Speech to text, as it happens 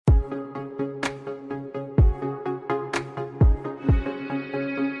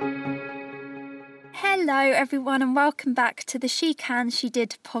everyone, and welcome back to the She Can, She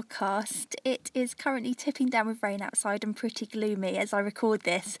Did podcast. It is currently tipping down with rain outside and pretty gloomy as I record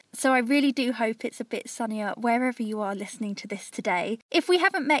this, so I really do hope it's a bit sunnier wherever you are listening to this today. If we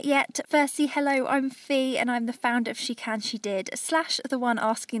haven't met yet, firstly, hello, I'm Fee, and I'm the founder of She Can, She Did, / the one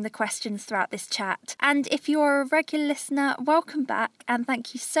asking the questions throughout this chat. And if you're a regular listener, welcome back, and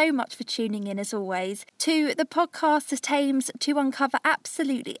thank you so much for tuning in as always to the podcast that aims to uncover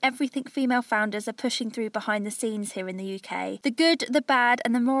absolutely everything female founders are pushing through behind the scenes here in the UK. The good, the bad,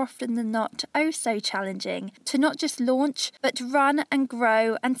 and the more often than not, oh so challenging to not just launch, but run and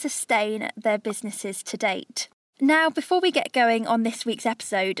grow and sustain their businesses to date. Now, before we get going on this week's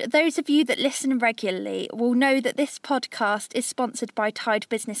episode, those of you that listen regularly will know that this podcast is sponsored by Tide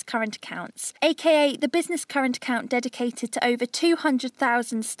Business Current Accounts, aka the business current account dedicated to over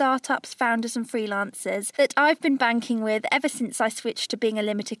 200,000 startups, founders and freelancers that I've been banking with ever since I switched to being a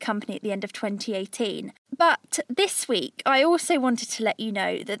limited company at the end of 2018. But this week, I also wanted to let you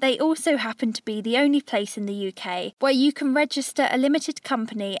know that they also happen to be the only place in the UK where you can register a limited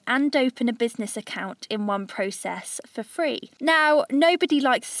company and open a business account in one process for free. Now, nobody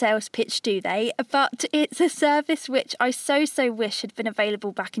likes a sales pitch, do they? But it's a service which I so wish had been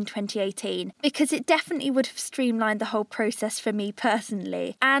available back in 2018, because it definitely would have streamlined the whole process for me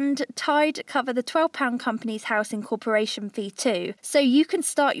personally. And Tide cover the £12 company's house incorporation fee too, so you can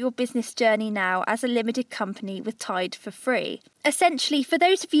start your business journey now as a limited company with Tide for free. Essentially, for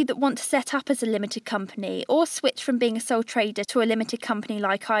those of you that want to set up as a limited company or switch from being a sole trader to a limited company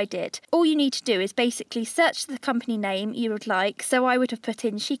like I did, all you need to do is basically search the company name you would like. So I would have put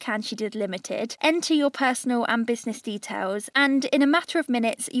in She Can, She Did Limited, enter your personal and business details, and in a matter of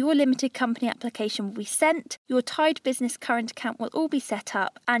minutes, your limited company application will be sent, your Tide Business Current Account will all be set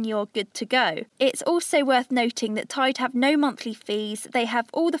up, and you're good to go. It's also worth noting that Tide have no monthly fees. They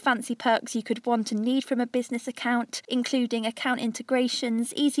have all the fancy perks you could want and need from a business account, including account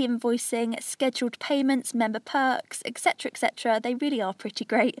integrations, easy invoicing, scheduled payments, member perks, etc. They really are pretty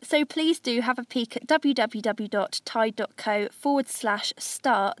great. So please do have a peek at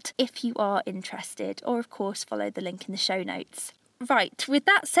www.tide.co/start if you are interested, or of course follow the link in the show notes. Right, with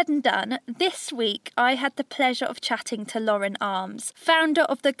that said and done, this week I had the pleasure of chatting to Lauren Arms, founder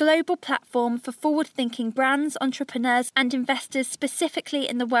of the global platform for forward-thinking brands, entrepreneurs and investors specifically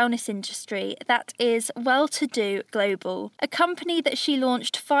in the wellness industry, that is Well2Do Global, a company that she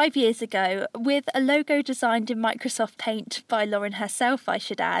launched 5 years ago with a logo designed in Microsoft Paint by Lauren herself, I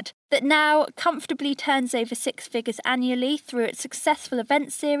should add, that now comfortably turns over 6 figures annually through its successful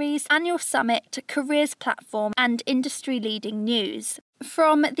event series, annual summit, careers platform and industry-leading news.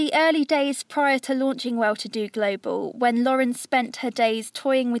 From the early days prior to launching Well2Do Global, when Lauren spent her days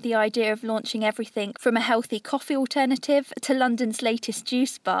toying with the idea of launching everything from a healthy coffee alternative to London's latest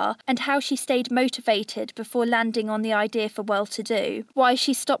juice bar, and how she stayed motivated before landing on the idea for Well2Do, why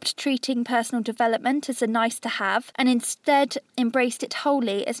she stopped treating personal development as a nice to have and instead embraced it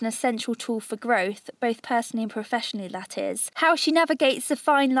wholly as an essential tool for growth, both personally and professionally that is, how she navigates the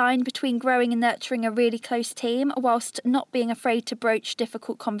fine line between growing and nurturing a really close team whilst not being afraid to broach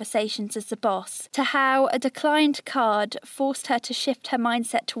difficult conversations as the boss, to how a declined card forced her to shift her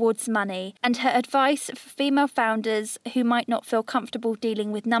mindset towards money, and her advice for female founders who might not feel comfortable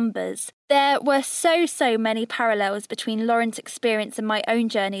dealing with numbers. There were so many parallels between Lauren's experience and my own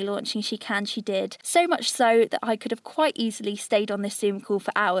journey launching She Can, She Did, so much so that I could have quite easily stayed on this Zoom call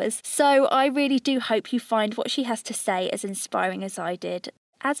for hours. So I really do hope you find what she has to say as inspiring as I did.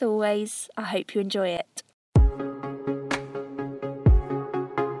 As always, I hope you enjoy it.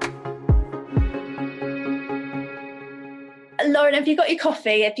 Lauren, have you got your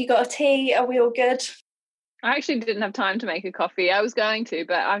coffee? Have you got a tea? Are we all good? I actually didn't have time to make a coffee. I was going to,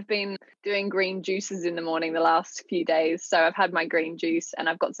 but I've been doing green juices in the morning the last few days. So I've had my green juice and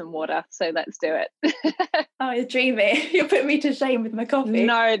I've got some water. So let's do it. Oh, you're dreamy. You're putting me to shame with my coffee.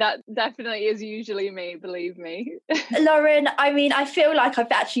 No, that definitely is usually me, believe me. Lauren, I mean, I feel like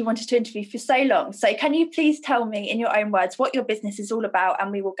I've actually wanted to interview for so long. So can you please tell me in your own words what your business is all about,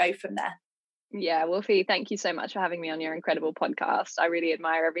 and we will go from there. Yeah, well, Fee, thank you so much for having me on your incredible podcast. I really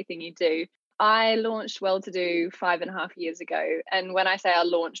admire everything you do. I launched Well2Do 5.5 years ago. And when I say I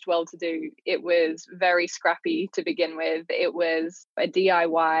launched Well2Do, it was very scrappy to begin with. It was a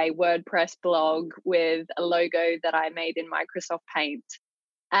DIY WordPress blog with a logo that I made in Microsoft Paint.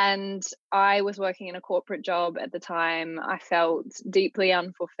 And I was working in a corporate job at the time. I felt deeply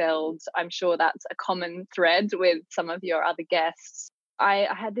unfulfilled. I'm sure that's a common thread with some of your other guests. I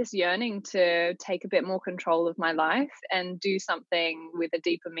had this yearning to take a bit more control of my life and do something with a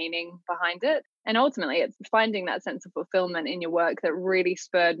deeper meaning behind it. And ultimately, it's finding that sense of fulfillment in your work that really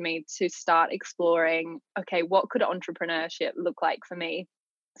spurred me to start exploring, okay, what could entrepreneurship look like for me?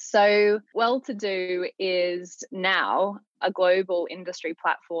 So, Well To Do is now a global industry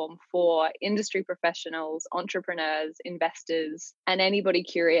platform for industry professionals, entrepreneurs, investors, and anybody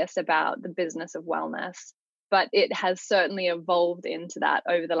curious about the business of wellness. But it has certainly evolved into that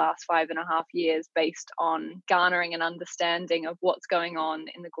over the last 5.5 years based on garnering an understanding of what's going on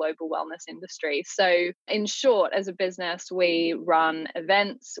in the global wellness industry. So, in short, as a business, we run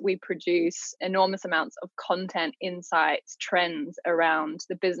events, we produce enormous amounts of content, insights, trends around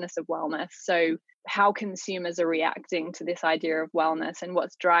the business of wellness. So, how consumers are reacting to this idea of wellness and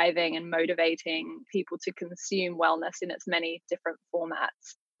what's driving and motivating people to consume wellness in its many different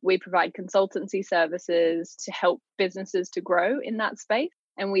formats. We provide consultancy services to help businesses to grow in that space.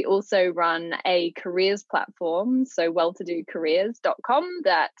 And we also run a careers platform, so welltodocareers.com,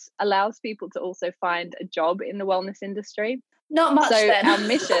 that allows people to also find a job in the wellness industry. Not much so then. Our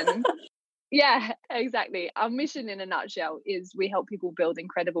mission, yeah, exactly. Our mission in a nutshell is we help people build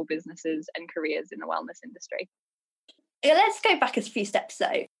incredible businesses and careers in the wellness industry. Let's go back a few steps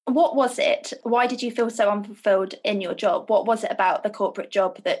though. What was it? Why did you feel so unfulfilled in your job? What was it about the corporate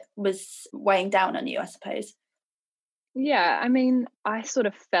job that was weighing down on you, I suppose? Yeah, I mean, I sort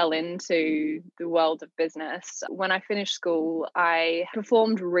of fell into the world of business. When I finished school, I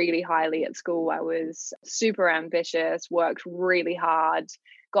performed really highly at school. I was super ambitious, worked really hard,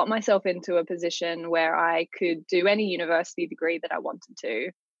 got myself into a position where I could do any university degree that I wanted to.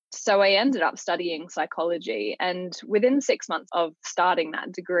 So I ended up studying psychology. And within 6 months of starting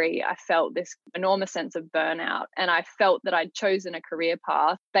that degree, I felt this enormous sense of burnout. And I felt that I'd chosen a career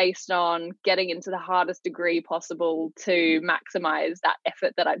path based on getting into the hardest degree possible to maximize that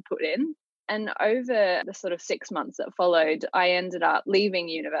effort that I'd put in. And over the sort of 6 months that followed, I ended up leaving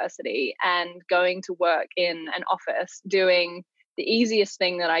university and going to work in an office doing the easiest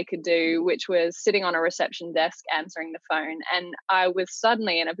thing that I could do, which was sitting on a reception desk answering the phone. And I was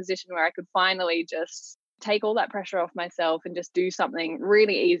suddenly in a position where I could finally just take all that pressure off myself and just do something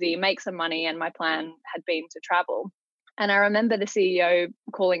really easy, make some money. And my plan had been to travel. And I remember the CEO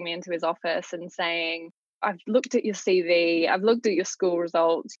calling me into his office and saying, I've looked at your CV, I've looked at your school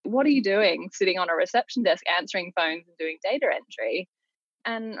results. What are you doing sitting on a reception desk answering phones and doing data entry?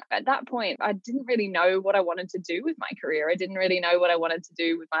 And at that point, I didn't really know what I wanted to do with my career. I didn't really know what I wanted to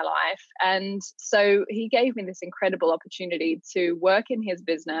do with my life. And so he gave me this incredible opportunity to work in his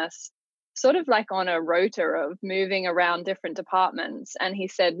business, sort of like on a rota of moving around different departments. And he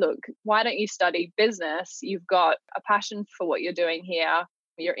said, look, why don't you study business? You've got a passion for what you're doing here.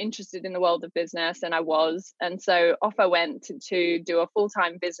 You're interested in the world of business. And I was. And so off I went to do a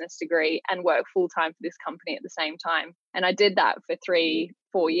full-time business degree and work full-time for this company at the same time. And I did that for 3-4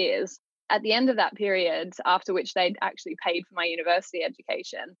 years. At the end of that period, after which they'd actually paid for my university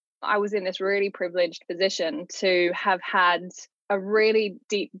education, I was in this really privileged position to have had a really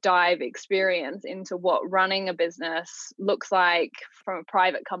deep dive experience into what running a business looks like from a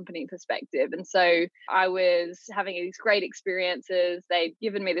private company perspective. And so I was having these great experiences. They'd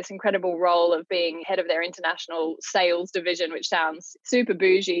given me this incredible role of being head of their international sales division, which sounds super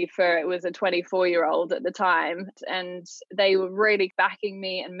bougie for it was a 24-year-old at the time. And they were really backing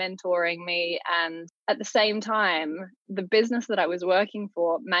me and mentoring me. And at the same time, the business that I was working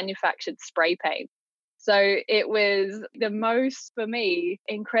for manufactured spray paint. So it was the most, for me,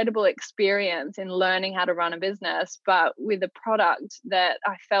 incredible experience in learning how to run a business, but with a product that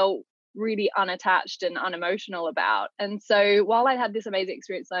I felt really unattached and unemotional about. And so while I had this amazing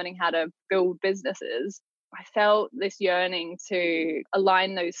experience learning how to build businesses, I felt this yearning to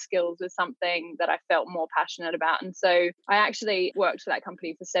align those skills with something that I felt more passionate about. And so I actually worked for that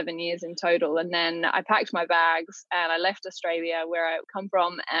company for 7 years in total. And then I packed my bags and I left Australia, where I come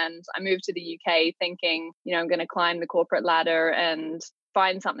from, and I moved to the UK thinking, I'm going to climb the corporate ladder and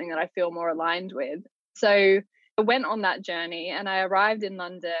find something that I feel more aligned with. So I went on that journey and I arrived in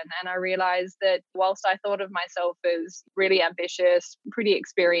London, and I realized that whilst I thought of myself as really ambitious, pretty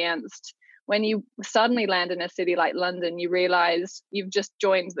experienced, when you suddenly land in a city like London, you realize you've just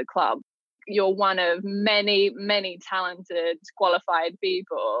joined the club. You're one of many, many talented, qualified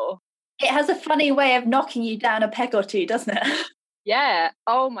people. It has a funny way of knocking you down a peg or two, doesn't it? Yeah.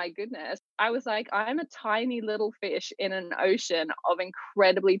 Oh my goodness. I was like, I'm a tiny little fish in an ocean of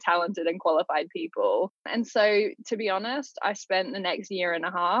incredibly talented and qualified people. And so, to be honest, I spent the next 1.5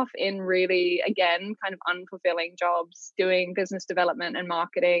 years in really, again, kind of unfulfilling jobs doing business development and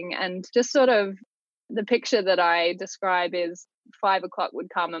marketing, and just sort of the picture that I describe is 5 o'clock would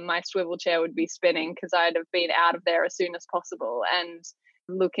come and my swivel chair would be spinning because I'd have been out of there as soon as possible and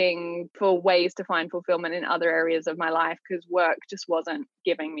looking for ways to find fulfillment in other areas of my life because work just wasn't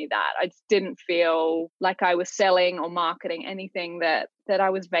giving me that. I just didn't feel like I was selling or marketing anything that I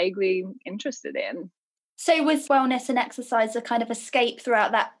was vaguely interested in. So was wellness and exercise a kind of escape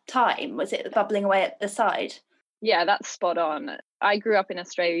throughout that time? Was it bubbling away at the side? Yeah, that's spot on. I grew up in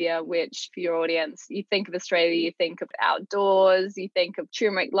Australia, which for your audience, you think of Australia, you think of outdoors, you think of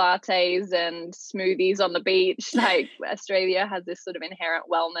turmeric lattes and smoothies on the beach. Like Australia has this sort of inherent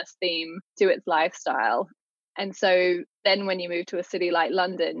wellness theme to its lifestyle. And so then when you move to a city like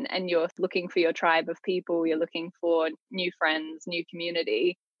London and you're looking for your tribe of people, you're looking for new friends, new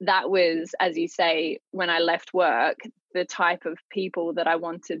community, that was, as you say, when I left work, the type of people that I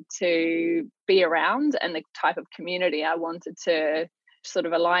wanted to be around and the type of community I wanted to sort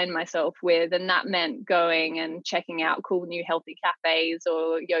of align myself with. And that meant going and checking out cool new healthy cafes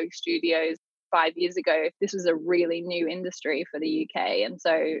or yoga studios. 5 years ago, this was a really new industry for the UK. And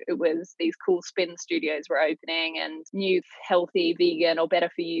so it was these cool spin studios were opening and new healthy vegan or better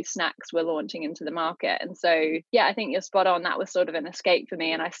for you snacks were launching into the market. And so, yeah, I think you're spot on. That was sort of an escape for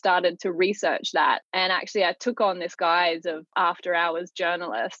me. And I started to research that. And actually, I took on this guise of after hours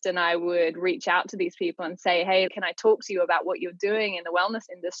journalist, and I would reach out to these people and say, hey, can I talk to you about what you're doing in the wellness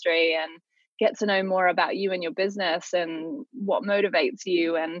industry and get to know more about you and your business and what motivates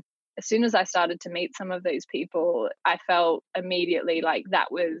you? And as soon as I started to meet some of those people, I felt immediately like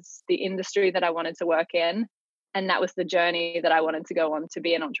that was the industry that I wanted to work in. And that was the journey that I wanted to go on to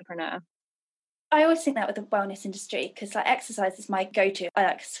be an entrepreneur. I always think that with the wellness industry, because like exercise is my go-to. I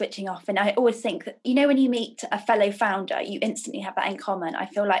like switching off. And I always think that, you know, when you meet a fellow founder, you instantly have that in common. I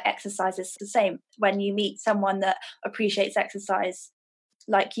feel like exercise is the same. When you meet someone that appreciates exercise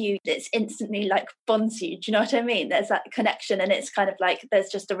like you, it's instantly like bonds you. Do you know what I mean? There's that connection, and it's kind of like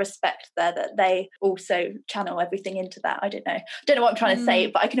there's just a respect there that they also channel everything into that. I don't know what I'm trying to say,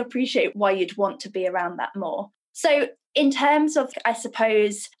 but I can appreciate why you'd want to be around that more. So in terms of, I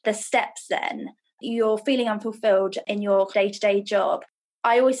suppose, the steps then, you're feeling unfulfilled in your day-to-day job.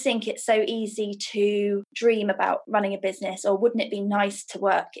 I always think it's so easy to dream about running a business, or wouldn't it be nice to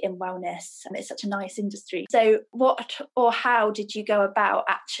work in wellness? And it's such a nice industry. So what or how did you go about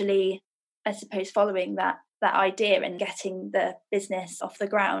actually, I suppose, following that idea and getting the business off the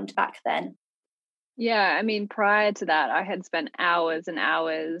ground back then? Yeah, I mean, prior to that, I had spent hours and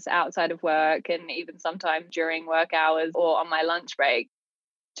hours outside of work and even sometimes during work hours or on my lunch break,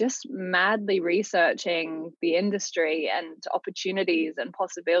 just madly researching the industry and opportunities and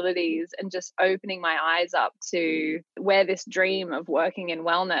possibilities and just opening my eyes up to where this dream of working in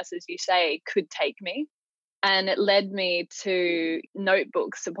wellness, as you say, could take me. And it led me to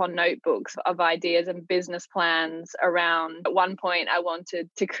notebooks upon notebooks of ideas and business plans around. At one point, I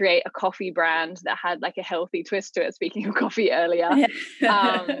wanted to create a coffee brand that had like a healthy twist to it. Speaking of coffee earlier,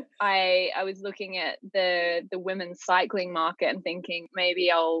 I was looking at the women's cycling market and thinking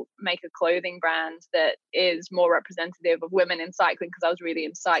maybe I'll make a clothing brand that is more representative of women in cycling, because I was really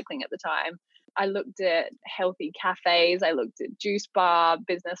in cycling at the time. I looked at healthy cafes. I looked at juice bar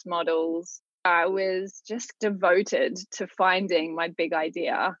business models. I was just devoted to finding my big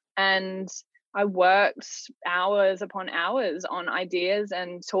idea, and I worked hours upon hours on ideas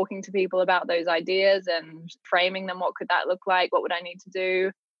and talking to people about those ideas and framing them. What could that look like? What would I need to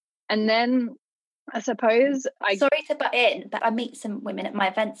do? And then I suppose Sorry to butt in, but I meet some women at my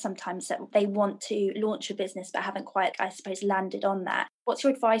events sometimes that they want to launch a business but haven't quite, I suppose, landed on that. What's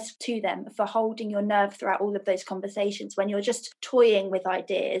your advice to them for holding your nerve throughout all of those conversations when you're just toying with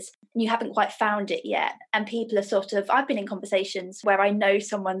ideas and you haven't quite found it yet? And people are sort of, I've been in conversations where I know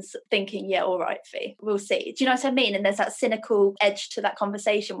someone's thinking, yeah, all right, Fee, we'll see. Do you know what I mean? And there's that cynical edge to that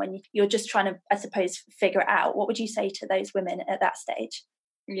conversation when you're just trying to, I suppose, figure it out. What would you say to those women at that stage?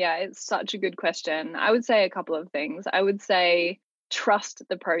 Yeah, it's such a good question. I would say a couple of things. I would say trust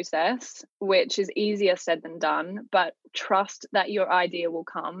the process, which is easier said than done, but trust that your idea will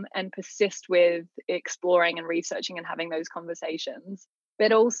come and persist with exploring and researching and having those conversations.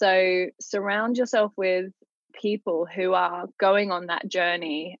 But also surround yourself with people who are going on that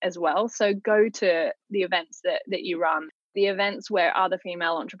journey as well. So go to the events that you run, the events where other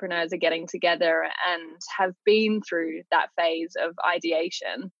female entrepreneurs are getting together and have been through that phase of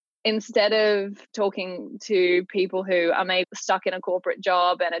ideation, instead of talking to people who are maybe stuck in a corporate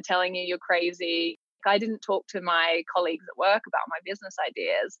job and are telling you you're crazy. I didn't talk to my colleagues at work about my business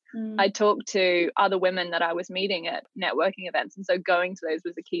ideas. I talked to other women that I was meeting at networking events. And so going to those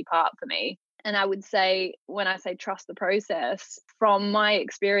was a key part for me. And I would say, when I say trust the process, from my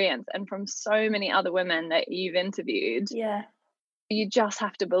experience and from so many other women that you've interviewed, You just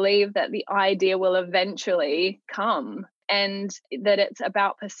have to believe that the idea will eventually come, and that it's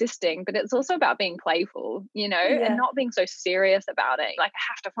about persisting, but it's also about being playful, and not being so serious about it. Like, I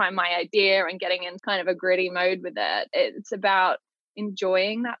have to find my idea and getting in kind of a gritty mode with it. It's about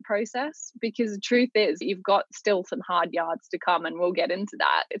enjoying that process, because the truth is you've got still some hard yards to come, and we'll get into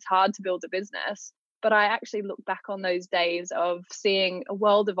that. It's hard to build a business. But I actually look back on those days of seeing a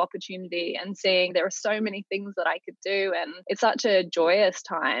world of opportunity and seeing there are so many things that I could do. And it's such a joyous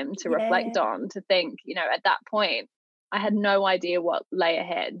time to reflect on, to think, at that point, I had no idea what lay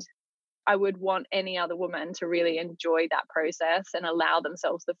ahead. I would want any other woman to really enjoy that process and allow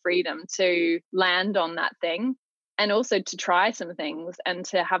themselves the freedom to land on that thing, and also to try some things and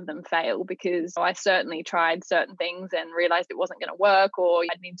to have them fail, because I certainly tried certain things and realized it wasn't going to work, or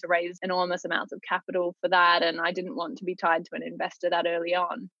I'd need to raise enormous amounts of capital for that. And I didn't want to be tied to an investor that early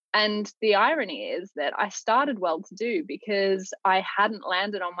on. And the irony is that I started Well To Do because I hadn't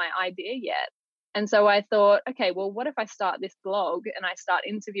landed on my idea yet. And so I thought, okay, well, what if I start this blog and I start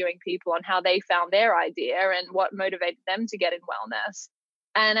interviewing people on how they found their idea and what motivated them to get in wellness?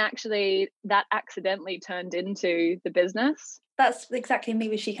 And actually, that accidentally turned into the business. That's exactly me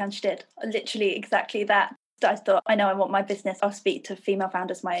with She Can, She Did. Literally exactly that. I thought, I know I want my business. I'll speak to female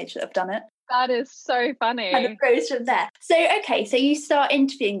founders my age that have done it. That is so funny. And it goes from there. So, okay, so you start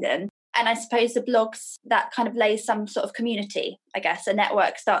interviewing them. And I suppose the blogs, that kind of lays some sort of community, I guess, a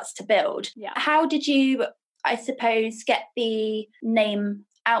network starts to build. Yeah. How did you, I suppose, get the name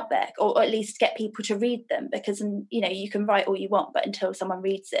out there, or at least get people to read them? Because, you can write all you want, but until someone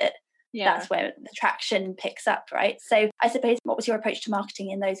reads it, that's where the traction picks up, right? So I suppose, what was your approach to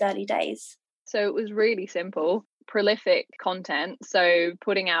marketing in those early days? So it was really simple. Prolific content, so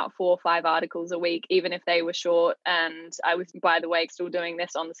putting out 4 or 5 articles a week, even if they were short. And I was, by the way, still doing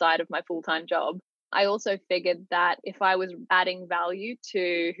this on the side of my full-time job. I also figured that if I was adding value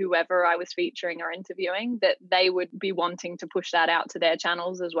to whoever I was featuring or interviewing, that they would be wanting to push that out to their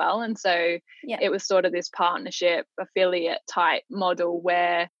channels as well. And so it was sort of this partnership affiliate type model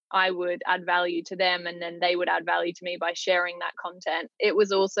where I would add value to them and then they would add value to me by sharing that content. It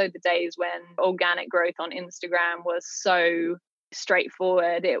was also the days when organic growth on Instagram was so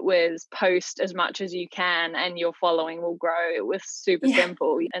straightforward. It was post as much as you can and your following will grow. It was super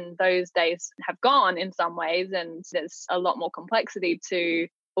simple. And those days have gone in some ways, and there's a lot more complexity to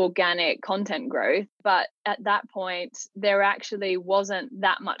organic content growth. But at that point, there actually wasn't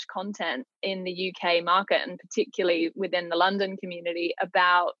that much content in the UK market, and particularly within the London community,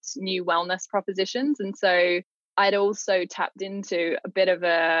 about new wellness propositions. And so I'd also tapped into a bit of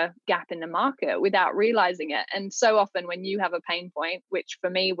a gap in the market without realizing it. And so often when you have a pain point, which for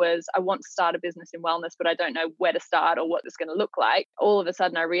me was, I want to start a business in wellness, but I don't know where to start or what it's going to look like. All of a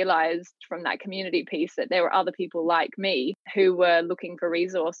sudden, I realized from that community piece that there were other people like me who were looking for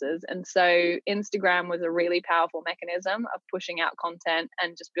resources. And so Instagram was a really powerful mechanism of pushing out content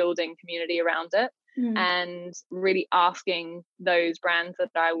and just building community around it. And really asking those brands that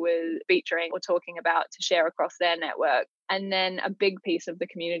I was featuring or talking about to share across their network. And then a big piece of the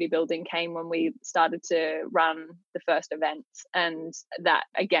community building came when we started to run the first events. And that,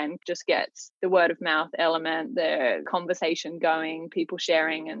 again, just gets the word of mouth element, the conversation going, people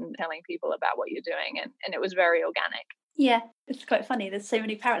sharing and telling people about what you're doing. And it was very organic. Yeah, it's quite funny. There's so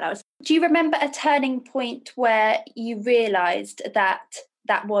many parallels. Do you remember a turning point where you realised that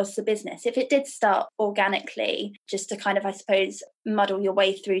was the business? If it did start organically, just to kind of, I suppose, muddle your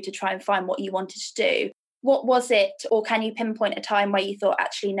way through to try and find what you wanted to do, what was it? Or can you pinpoint a time where you thought,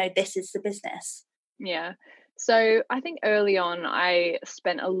 actually, no, this is the business? Yeah. So I think early on, I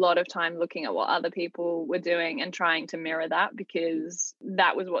spent a lot of time looking at what other people were doing and trying to mirror that, because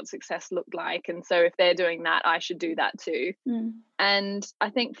that was what success looked like. And so if they're doing that, I should do that too. And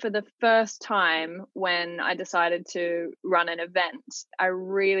I think for the first time when I decided to run an event, I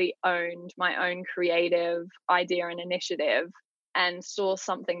really owned my own creative idea and initiative, and saw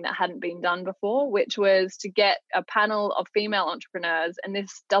something that hadn't been done before, which was to get a panel of female entrepreneurs. And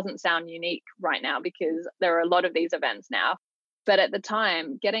this doesn't sound unique right now because there are a lot of these events now. But at the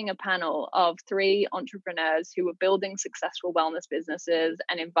time, getting a panel of 3 entrepreneurs who were building successful wellness businesses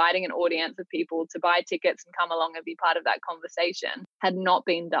and inviting an audience of people to buy tickets and come along and be part of that conversation had not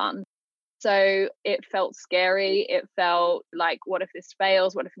been done. So it felt scary. It felt like, what if this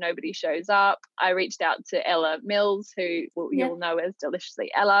fails? What if nobody shows up? I reached out to Ella Mills, who you'll know as Deliciously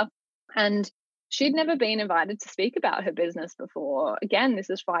Ella. And she'd never been invited to speak about her business before. Again,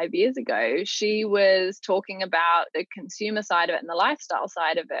 this is 5 years ago. She was talking about the consumer side of it and the lifestyle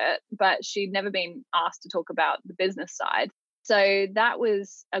side of it, but she'd never been asked to talk about the business side. So that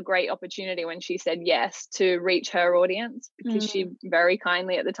was a great opportunity when she said yes to reach her audience, because she very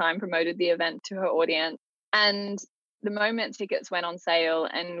kindly at the time promoted the event to her audience. And the moment tickets went on sale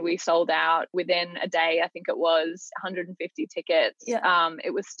and we sold out within a day, I think it was 150 tickets.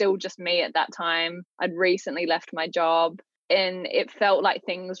 It was still just me at that time. I'd recently left my job. And it felt like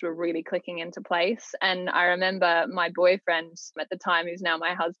things were really clicking into place. And I remember my boyfriend at the time, who's now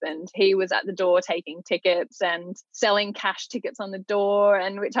my husband, he was at the door taking tickets and selling cash tickets on the door,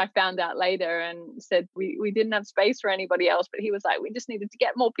 and which I found out later, and said we didn't have space for anybody else, but he was like, we just needed to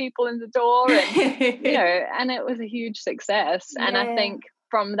get more people in the door. And, and it was a huge success. Yeah. And I think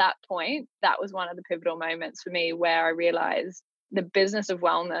from that point, that was one of the pivotal moments for me where I realized the business of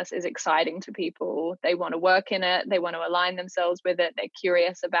wellness is exciting to people. They want to work in it. They want to align themselves with it. They're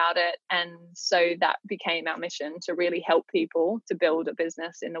curious about it. And so that became our mission, to really help people to build a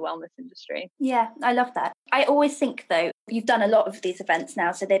business in the wellness industry. Yeah, I love that. I always think, though, you've done a lot of these events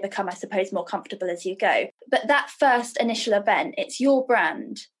now, so they become, I suppose, more comfortable as you go. But that first initial event, it's your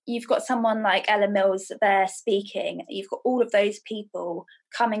brand. You've got someone like Ella Mills there speaking. You've got all of those people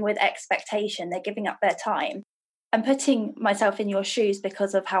coming with expectation. They're giving up their time. I'm putting myself in your shoes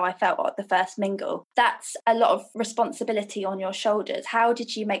because of how I felt at the first mingle. That's a lot of responsibility on your shoulders. How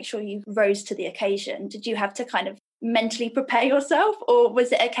did you make sure you rose to the occasion? Did you have to kind of mentally prepare yourself, or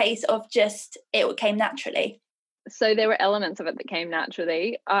was it a case of just it came naturally? So there were elements of it that came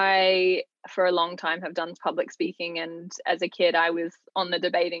naturally. I, for a long time, have done public speaking. And as a kid, I was on the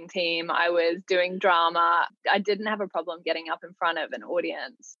debating team. I was doing drama. I didn't have a problem getting up in front of an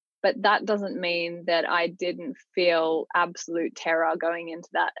audience. But that doesn't mean that I didn't feel absolute terror going into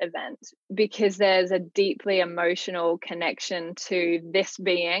that event, because there's a deeply emotional connection to this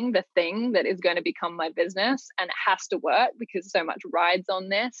being the thing that is going to become my business, and it has to work because so much rides on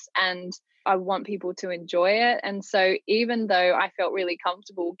this, and I want people to enjoy it. And so even though I felt really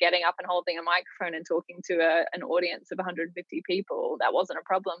comfortable getting up and holding a microphone and talking to an audience of 150 people, that wasn't a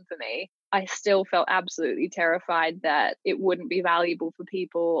problem for me. I still felt absolutely terrified that it wouldn't be valuable for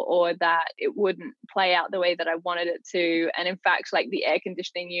people, or that it wouldn't play out the way that I wanted it to. And in fact, like, the air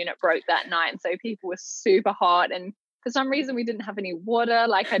conditioning unit broke that night, and so people were super hot. And for some reason, we didn't have any water.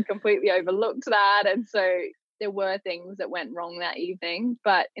 Like, I'd completely overlooked that. And so there were things that went wrong that evening.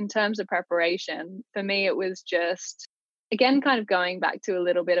 But in terms of preparation, for me, it was just, again, kind of going back to a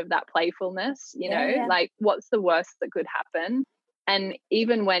little bit of that playfulness, like, what's the worst that could happen? And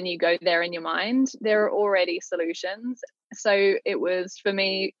even when you go there in your mind, there are already solutions. So it was, for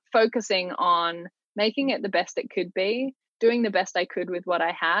me, focusing on making it the best it could be, doing the best I could with what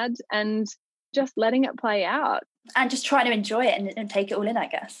I had, and just letting it play out. And just trying to enjoy it and take it all in, I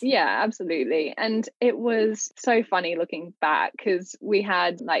guess. Yeah, absolutely. And it was so funny looking back, because we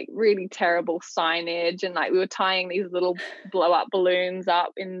had like really terrible signage, and like we were tying these little blow up balloons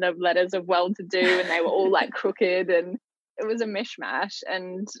up in the letters of well-to-do, and they were all like crooked, and it was a mishmash.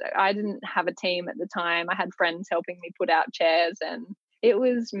 And I didn't have a team at the time. I had friends helping me put out chairs, and it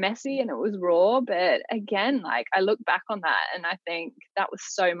was messy and it was raw. But again, like, I look back on that and I think that was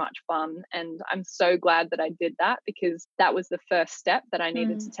so much fun. And I'm so glad that I did that, because that was the first step that I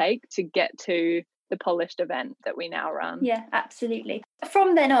needed to take to get to the polished event that we now run. Yeah, absolutely.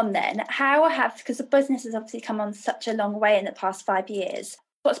 From then on then, because the business has obviously come on such a long way in the past 5 years,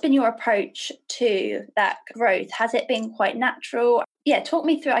 what's been your approach to that growth? Has it been quite natural? Yeah, talk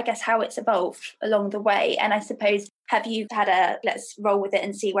me through, I guess, how it's evolved along the way. And I suppose, have you had let's roll with it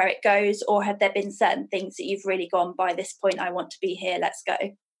and see where it goes? Or have there been certain things that you've really gone, by this point, I want to be here, let's go?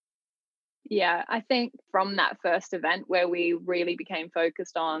 Yeah, I think from that first event where we really became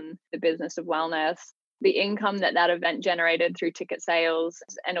focused on the business of wellness, the income that event generated through ticket sales,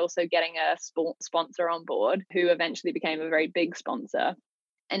 and also getting a sponsor on board, who eventually became a very big sponsor,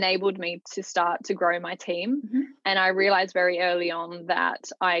 enabled me to start to grow my team. And I realized very early on that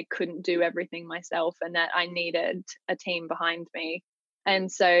I couldn't do everything myself, and that I needed a team behind me. And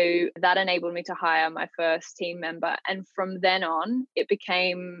so that enabled me to hire my first team member. And from then on, it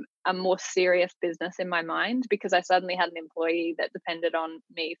became a more serious business in my mind, because I suddenly had an employee that depended on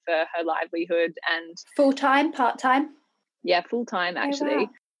me for her livelihood. And full-time, part-time? Yeah, full-time, actually. Oh, wow.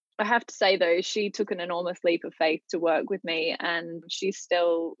 I have to say, though, she took an enormous leap of faith to work with me, and she's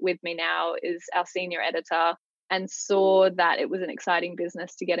still with me now, is our senior editor, and saw that it was an exciting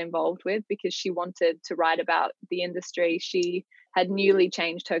business to get involved with, because she wanted to write about the industry. She had newly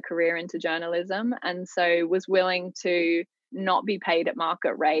changed her career into journalism, and so was willing to not be paid at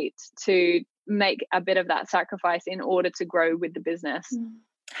market rate, to make a bit of that sacrifice in order to grow with the business.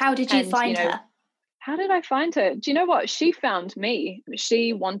 How did you find her? How did I find her? Do you know what? She found me.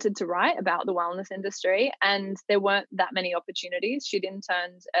 She wanted to write about the wellness industry, and there weren't that many opportunities. She'd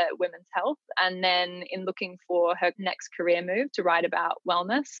interned at Women's Health, and then in looking for her next career move to write about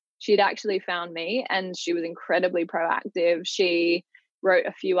wellness, she'd actually found me, and she was incredibly proactive. She wrote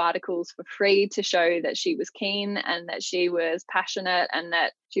a few articles for free to show that she was keen and that she was passionate and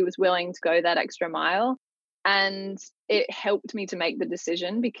that she was willing to go that extra mile. And it helped me to make the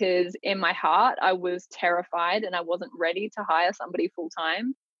decision, because in my heart, I was terrified and I wasn't ready to hire somebody full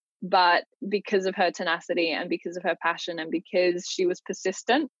time. But because of her tenacity and because of her passion and because she was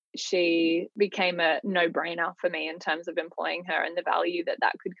persistent, she became a no-brainer for me in terms of employing her and the value that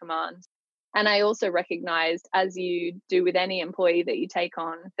that could command. And I also recognized, as you do with any employee that you take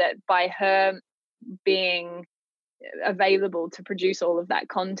on, that by her being available to produce all of that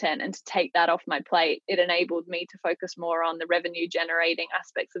content and to take that off my plate, it enabled me to focus more on the revenue generating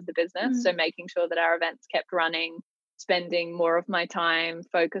aspects of the business. So making sure that our events kept running, spending more of my time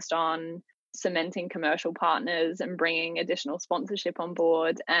focused on cementing commercial partners and bringing additional sponsorship on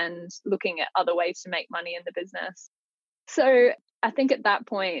board and looking at other ways to make money in the business. So I think at that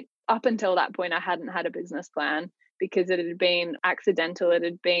point, up until that point, I hadn't had a business plan because it had been accidental, it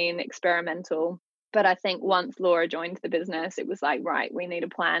had been experimental. But I think once Laura joined the business, it was like, right, we need a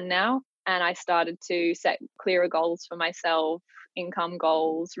plan now. And I started to set clearer goals for myself, income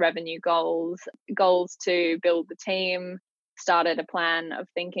goals, revenue goals, goals to build the team, started a plan of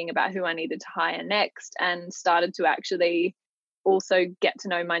thinking about who I needed to hire next, and started to actually also get to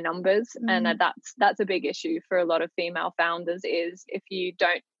know my numbers. And that's a big issue for a lot of female founders, is if you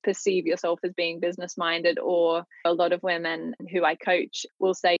don't perceive yourself as being business minded, or a lot of women who I coach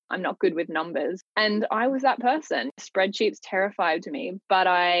will say, I'm not good with numbers. And I was that person. Spreadsheets terrified me, but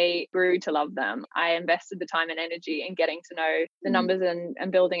I grew to love them. I invested the time and energy in getting to know the numbers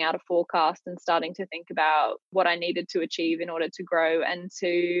and building out a forecast and starting to think about what I needed to achieve in order to grow and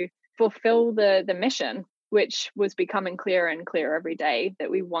to fulfill the mission, which was becoming clearer and clearer every day,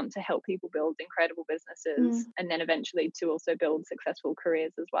 that we want to help people build incredible businesses and then eventually to also build successful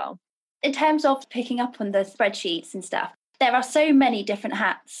careers as well. In terms of picking up on the spreadsheets and stuff, there are so many different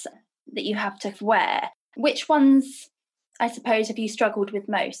hats that you have to wear. Which ones, I suppose, have you struggled with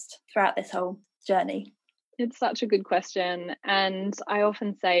most throughout this whole journey? It's such a good question. And I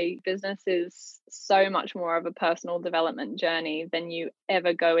often say business is so much more of a personal development journey than you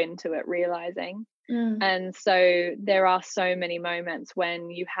ever go into it realizing. And so there are so many moments when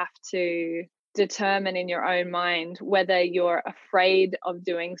you have to determine in your own mind whether you're afraid of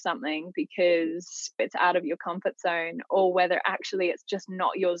doing something because it's out of your comfort zone, or whether actually it's just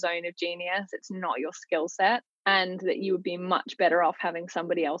not your zone of genius, it's not your skill set, and that you would be much better off having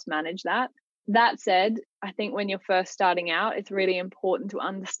somebody else manage that. That said, I think when you're first starting out, it's really important to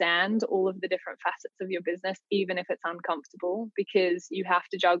understand all of the different facets of your business, even if it's uncomfortable, because you have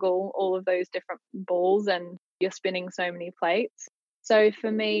to juggle all of those different balls and you're spinning so many plates. So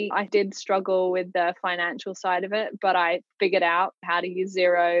for me, I did struggle with the financial side of it, but I figured out how to use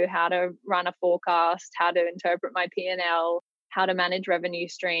Xero, how to run a forecast, how to interpret my P&L, how to manage revenue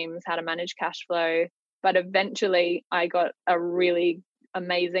streams, how to manage cash flow. But eventually I got a really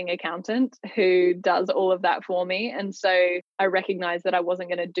amazing accountant who does all of that for me. And so I recognized that I wasn't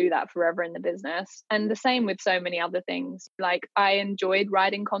going to do that forever in the business. And the same with so many other things. Like, I enjoyed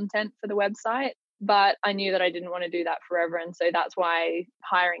writing content for the website, but I knew that I didn't want to do that forever. And so that's why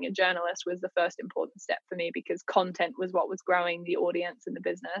hiring a journalist was the first important step for me, because content was what was growing the audience in the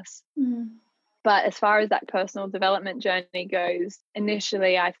business. But as far as that personal development journey goes,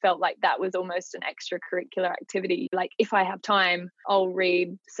 initially I felt like that was almost an extracurricular activity. Like, if I have time, I'll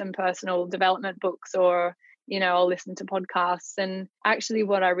read some personal development books, or, I'll listen to podcasts. And actually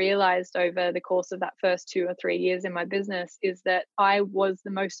what I realized over the course of that first 2 or 3 years in my business is that I was the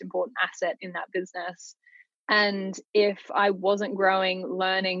most important asset in that business. And if I wasn't growing,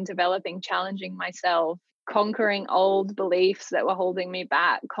 learning, developing, challenging myself, conquering old beliefs that were holding me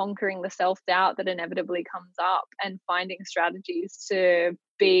back, conquering the self-doubt that inevitably comes up, and finding strategies to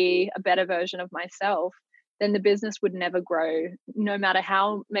be a better version of myself, then the business would never grow, no matter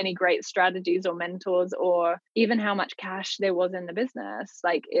how many great strategies or mentors or even how much cash there was in the business.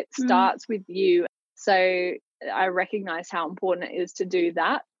 Like, it starts with you. So I recognized how important it is to do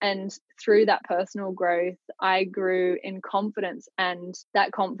that. And through that personal growth, I grew in confidence, and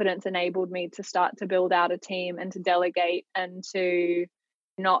that confidence enabled me to start to build out a team and to delegate and to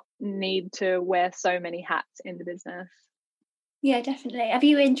not need to wear so many hats in the business. Yeah, definitely. Have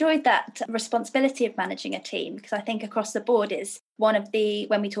you enjoyed that responsibility of managing a team? Because I think across the board is one of the,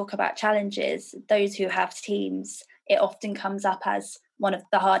 when we talk about challenges, those who have teams, it often comes up as one of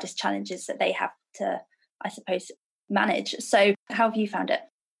the hardest challenges that they have to, I suppose, manage. So how have you found it?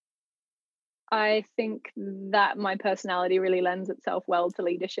 I think that my personality really lends itself well to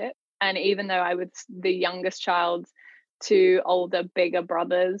leadership. And even though I was the youngest child to older, bigger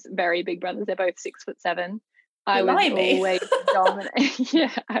brothers, very big brothers, they're both 6'7". I was always dominant.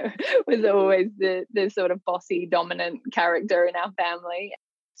 Yeah, I was always the sort of bossy, dominant character in our family.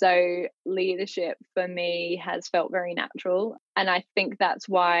 So leadership for me has felt very natural. And I think that's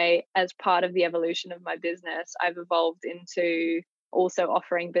why, as part of the evolution of my business, I've evolved into also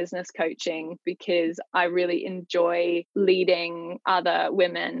offering business coaching, because I really enjoy leading other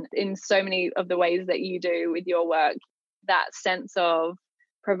women in so many of the ways that you do with your work. That sense of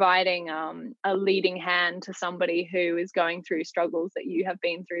providing a leading hand to somebody who is going through struggles that you have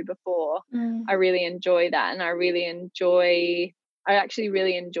been through before. I really enjoy that. And I actually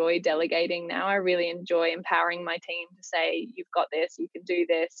really enjoy delegating now. I really enjoy empowering my team to say, you've got this, you can do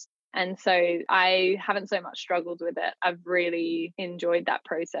this. And so I haven't so much struggled with it. I've really enjoyed that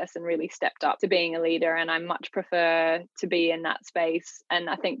process and really stepped up to being a leader. And I much prefer to be in that space. And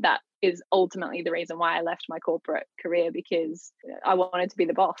I think that is ultimately the reason why I left my corporate career, because I wanted to be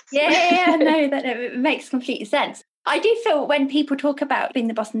the boss. Yeah, no, that makes complete sense. I do feel when people talk about being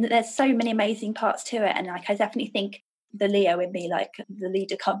the boss, and there's so many amazing parts to it. And like, I definitely think the Leo in me, like the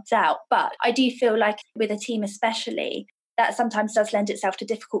leader, comes out. But I do feel like with a team especially, that sometimes does lend itself to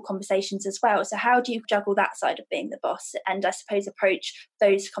difficult conversations as well. So how do you juggle that side of being the boss and, I suppose, approach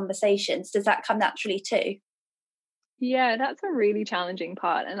those conversations? Does that come naturally too? Yeah, that's a really challenging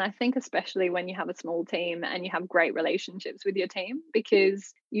part. And I think especially when you have a small team and you have great relationships with your team,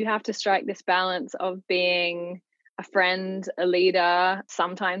 because you have to strike this balance of being a friend, a leader,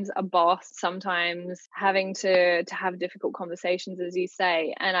 sometimes a boss, sometimes having to have difficult conversations, as you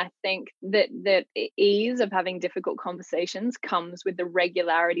say. And I think that ease of having difficult conversations comes with the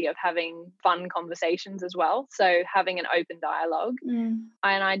regularity of having fun conversations as well. So having an open dialogue. And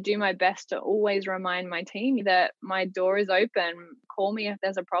I do my best to always remind my team that my door is open. Call me if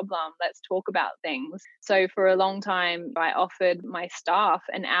there's a problem. Let's talk about things. So for a long time, I offered my staff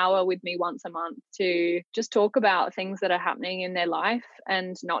an hour with me once a month to just talk about things that are happening in their life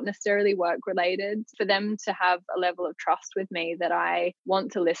and not necessarily work related, for them to have a level of trust with me that I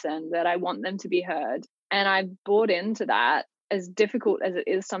want to listen, that I want them to be heard. And I bought into that, as difficult as it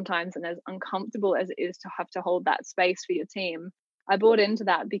is sometimes and as uncomfortable as it is to have to hold that space for your team. I bought into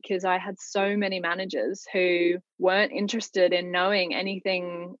that because I had so many managers who weren't interested in knowing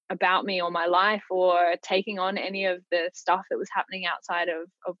anything about me or my life, or taking on any of the stuff that was happening outside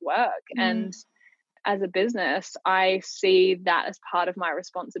of work. And as a business, I see that as part of my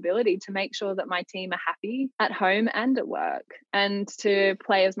responsibility to make sure that my team are happy at home and at work, and to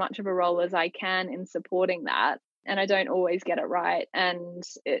play as much of a role as I can in supporting that. And I don't always get it right. And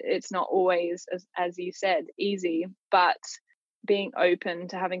it's not always, as you said, easy, but being open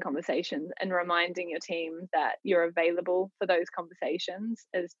to having conversations and reminding your team that you're available for those conversations,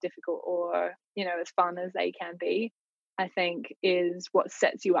 as difficult or, as fun as they can be, I think is what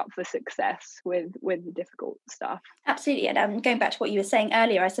sets you up for success with the difficult stuff. Absolutely. And going back to what you were saying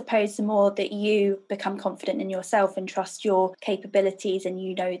earlier, I suppose the more that you become confident in yourself and trust your capabilities, and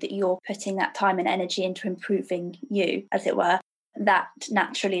you know that you're putting that time and energy into improving you, as it were, that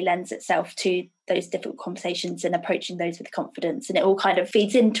naturally lends itself to those difficult conversations and approaching those with confidence. And it all kind of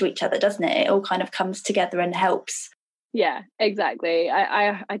feeds into each other, doesn't it? It all kind of comes together and helps. Yeah, exactly.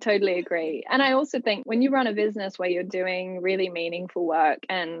 I totally agree. And I also think when you run a business where you're doing really meaningful work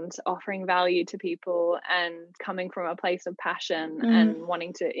and offering value to people and coming from a place of passion and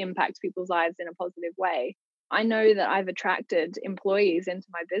wanting to impact people's lives in a positive way, I know that I've attracted employees into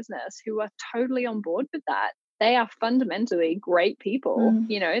my business who are totally on board with that. They are fundamentally great people.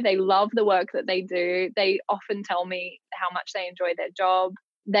 They love the work that they do. They often tell me how much they enjoy their job.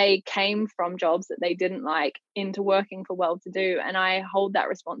 They came from jobs that they didn't like into working for Well-to-Do, and I hold that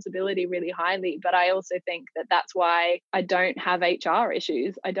responsibility really highly. But I also think that that's why I don't have HR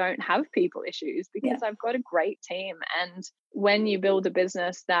issues. I don't have people issues, because I've got a great team. And when you build a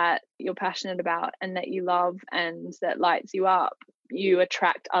business that you're passionate about and that you love and that lights you up, you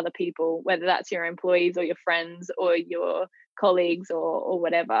attract other people, whether that's your employees or your friends or your colleagues or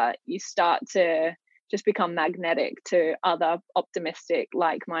whatever. You start to just become magnetic to other optimistic,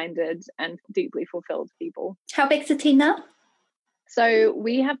 like-minded and deeply fulfilled people. How big's the team now? So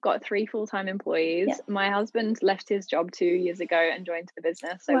we have got 3 full-time employees. Yeah. My husband left his job 2 years ago and joined the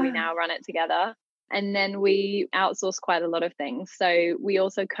business. So we now run it together. And then we outsource quite a lot of things. So we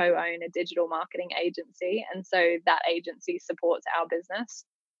also co-own a digital marketing agency. And so that agency supports our business.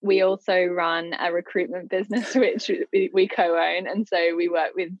 We also run a recruitment business, which we co-own. And so we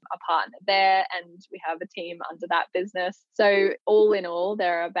work with a partner there and we have a team under that business. So all in all,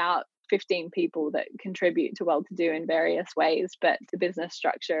 there are about 15 people that contribute to Well2Do in various ways, but the business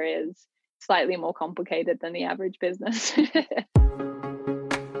structure is slightly more complicated than the average business.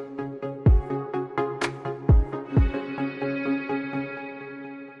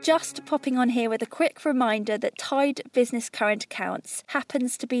 Just popping on here with a quick reminder that Tide Business Current Accounts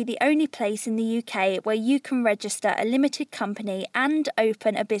happens to be the only place in the UK where you can register a limited company and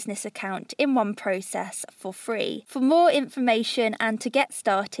open a business account in one process for free. For more information and to get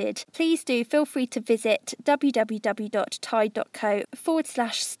started, please do feel free to visit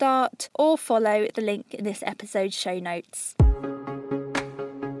www.tide.co/start or follow the link in this episode's show notes.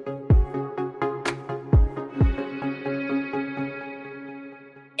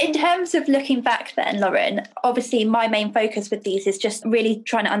 In terms of looking back then, Lauren, obviously my main focus with these is just really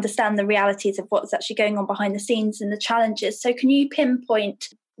trying to understand the realities of what's actually going on behind the scenes and the challenges. So can you pinpoint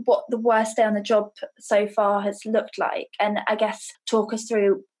what the worst day on the job so far has looked like? And I guess talk us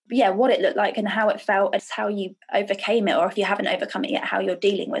through, what it looked like and how it felt and how you overcame it, or if you haven't overcome it yet, how you're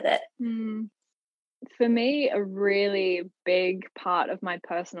dealing with it. For me, a really big part of my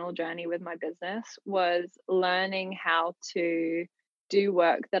personal journey with my business was learning how to do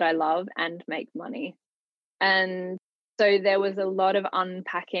work that I love and make money. And so there was a lot of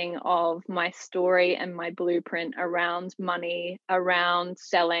unpacking of my story and my blueprint around money, around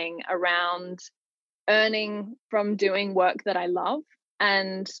selling, around earning from doing work that I love.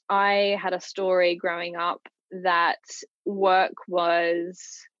 And I had a story growing up that work was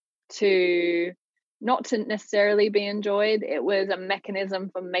not to necessarily be enjoyed. It was a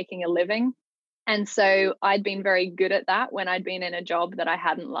mechanism for making a living. And so I'd been very good at that when I'd been in a job that I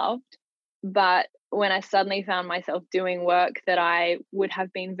hadn't loved. But when I suddenly found myself doing work that I would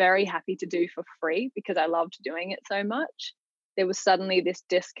have been very happy to do for free because I loved doing it so much, there was suddenly this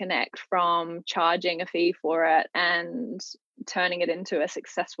disconnect from charging a fee for it and turning it into a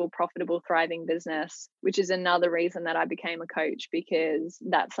successful, profitable, thriving business, which is another reason that I became a coach, because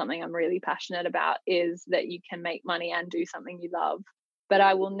that's something I'm really passionate about, is that you can make money and do something you love. But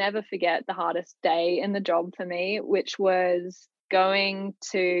I will never forget the hardest day in the job for me, which was going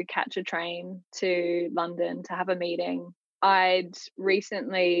to catch a train to London to have a meeting. I'd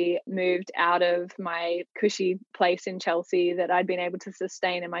recently moved out of my cushy place in Chelsea that I'd been able to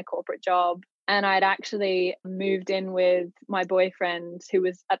sustain in my corporate job. And I'd actually moved in with my boyfriend, who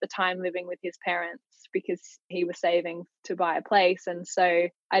was at the time living with his parents because he was saving to buy a place. And so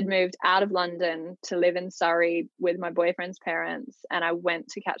I'd moved out of London to live in Surrey with my boyfriend's parents. And I went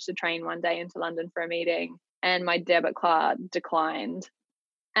to catch the train one day into London for a meeting, and my debit card declined.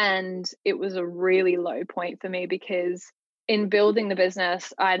 And it was a really low point for me because in building the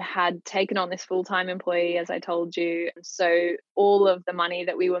business, I'd had taken on this full-time employee, as I told you. And so all of the money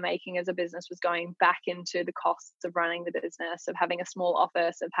that we were making as a business was going back into the costs of running the business, of having a small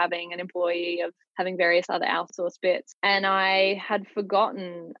office, of having an employee, of having various other outsourced bits. And I had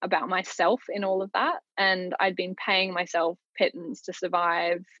forgotten about myself in all of that. And I'd been paying myself pittance to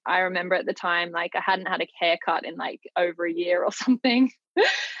survive. I remember at the time, I hadn't had a haircut in over a year or something.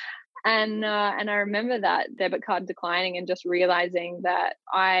 And I remember that debit card declining and just realizing that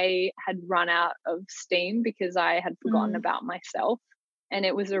I had run out of steam because I had forgotten about myself. And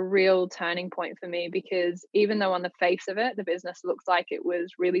it was a real turning point for me, because even though on the face of it, the business looks like it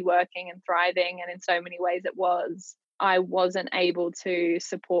was really working and thriving, and in so many ways it was, I wasn't able to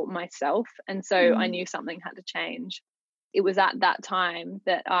support myself. And so I knew something had to change. It was at that time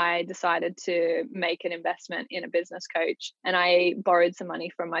that I decided to make an investment in a business coach, and I borrowed some money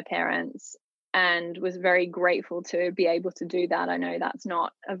from my parents and was very grateful to be able to do that. I know that's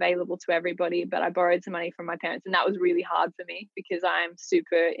not available to everybody, but I borrowed some money from my parents, and that was really hard for me because I'm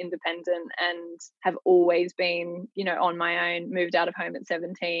super independent and have always been, on my own, moved out of home at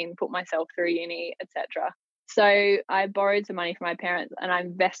 17, put myself through uni, etc. So I borrowed some money from my parents and I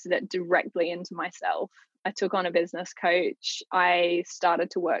invested it directly into myself. I took on a business coach. I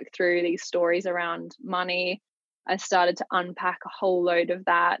started to work through these stories around money. I started to unpack a whole load of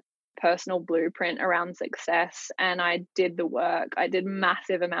that personal blueprint around success, and I did the work. I did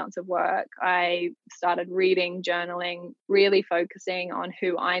massive amounts of work. I started reading, journaling, really focusing on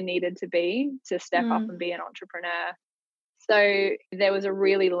who I needed to be to step up and be an entrepreneur. So there was a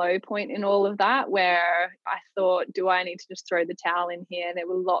really low point in all of that where I thought, do I need to just throw the towel in here? There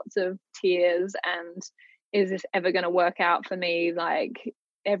were lots of tears, and is this ever going to work out for me?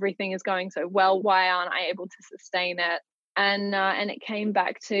 Everything is going so well. Why aren't I able to sustain it? And it came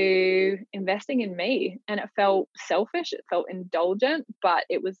back to investing in me, and it felt selfish, it felt indulgent, but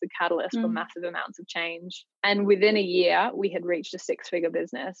it was the catalyst for massive amounts of change. And within a year we had reached a 6-figure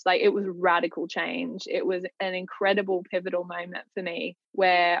business. Like, it was radical change. It was an incredible pivotal moment for me,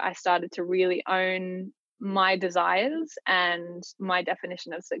 where I started to really own my desires and my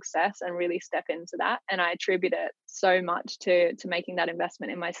definition of success and really step into that. And I attribute it so much to making that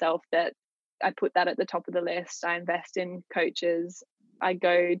investment in myself, that I put that at the top of the list. I invest in coaches. I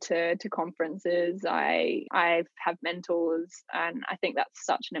go to conferences. I have mentors. And I think that's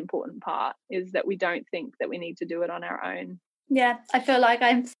such an important part, is that we don't think that we need to do it on our own. Yeah, I feel like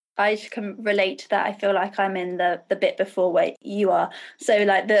I can relate to that. I feel like I'm in the bit before where you are. So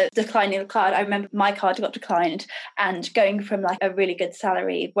like the declining the card, I remember my card got declined, and going from like a really good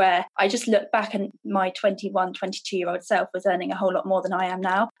salary, where I just look back and my 21, 22-year-old self was earning a whole lot more than I am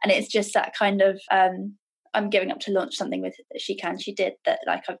now. And it's just that kind of, I'm giving up to launch something with She Can, She Did, that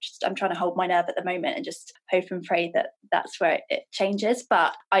like I'm trying to hold my nerve at the moment and just hope and pray that that's where it changes.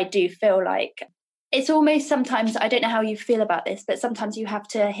 But I do feel like it's almost sometimes, I don't know how you feel about this, but sometimes you have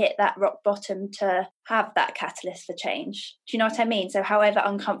to hit that rock bottom to have that catalyst for change. Do you know what I mean? So however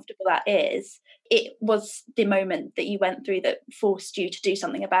uncomfortable that is, it was the moment that you went through that forced you to do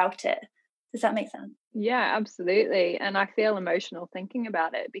something about it. Does that make sense? Yeah, absolutely. And I feel emotional thinking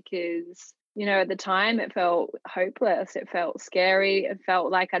about it, because, you know, at the time it felt hopeless. It felt scary. It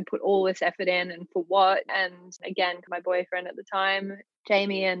felt like I'd put all this effort in, and for what? And again, my boyfriend at the time,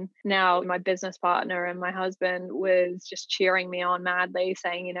 Jamie, and now my business partner and my husband, was just cheering me on madly,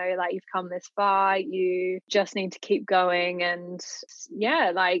 saying, you know, like, you've come this far, you just need to keep going. And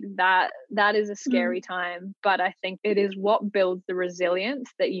yeah, like that is a scary time, but I think it is what builds the resilience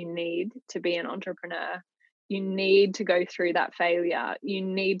that you need to be an entrepreneur. You need to go through that failure. You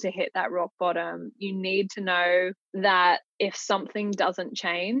need to hit that rock bottom. You need to know that if something doesn't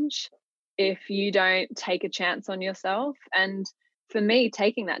change, if you don't take a chance on yourself, and for me,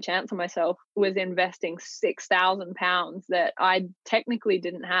 taking that chance on myself was investing £6,000 that I technically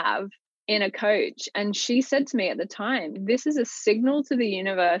didn't have in a coach. And she said to me at the time, this is a signal to the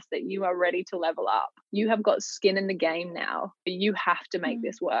universe that you are ready to level up. You have got skin in the game now. You have to make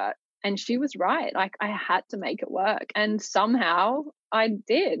this work. And she was right. Like, I had to make it work. And somehow I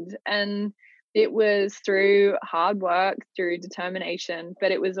did. And it was through hard work, through determination,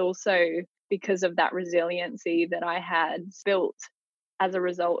 but it was also because of that resiliency that I had built as a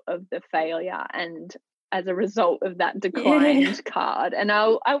result of the failure and as a result of that declined card. And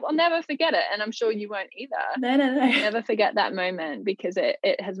I'll never forget it. And I'm sure you won't either. No. Never forget that moment, because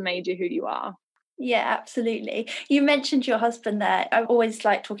it has made you who you are. Yeah, absolutely. You mentioned your husband there. I always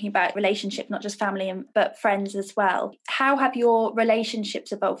like talking about relationships, not just family, but friends as well. How have your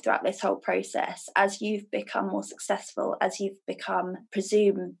relationships evolved throughout this whole process as you've become more successful, as you've become,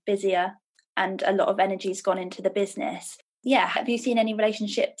 presume, busier, and a lot of energy's gone into the business? Yeah, have you seen any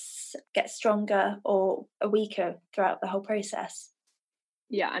relationships get stronger or weaker throughout the whole process?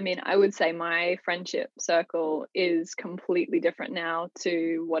 Yeah, I mean, I would say my friendship circle is completely different now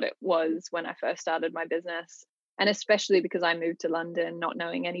to what it was when I first started my business. And especially because I moved to London, not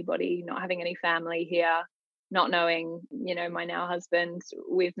knowing anybody, not having any family here, not knowing, you know, my now husband.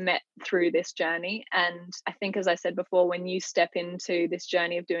 We've met through this journey. And I think, as I said before, when you step into this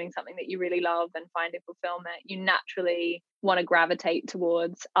journey of doing something that you really love and finding fulfillment, you naturally want to gravitate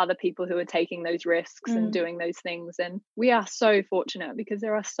towards other people who are taking those risks and doing those things. And we are so fortunate, because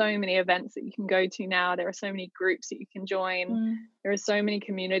there are so many events that you can go to now. There are so many groups that you can join. There are so many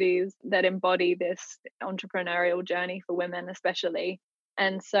communities that embody this entrepreneurial journey for women, especially.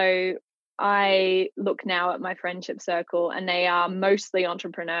 And so I look now at my friendship circle, and they are mostly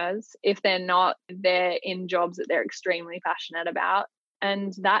entrepreneurs. If they're not, they're in jobs that they're extremely passionate about.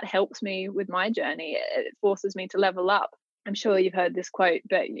 And that helps me with my journey. It forces me to level up. I'm sure you've heard this quote,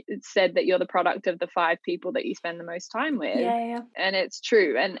 but it's said that you're the product of the 5 people that you spend the most time with. Yeah. And it's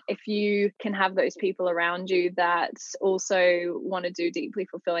true. And if you can have those people around you that also want to do deeply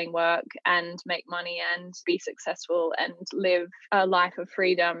fulfilling work and make money and be successful and live a life of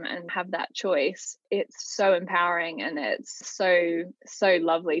freedom and have that choice, it's so empowering, and it's so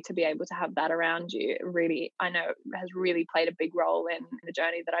lovely to be able to have that around you. It really, I know, has really played a big role in the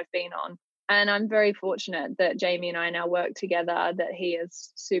journey that I've been on. And I'm very fortunate that Jamie and I now work together, that he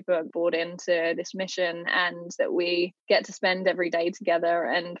is super bought into this mission, and that we get to spend every day together.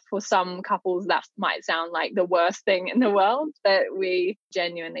 And for some couples, that might sound like the worst thing in the world, but we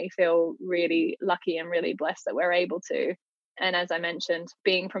genuinely feel really lucky and really blessed that we're able to. And as I mentioned,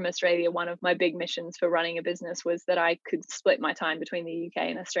 being from Australia, one of my big missions for running a business was that I could split my time between the UK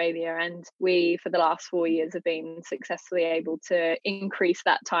and Australia. And we, for the last 4 years, have been successfully able to increase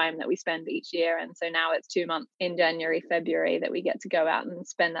that time that we spend each year. And so now it's 2 months in January, February that we get to go out and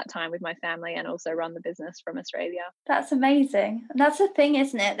spend that time with my family and also run the business from Australia. That's amazing. And that's the thing,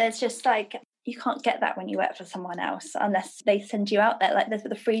 isn't it? There's just like, you can't get that when you work for someone else unless they send you out there, like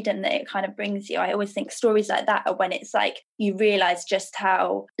the freedom that it kind of brings you. I always think stories like that are when it's like you realise just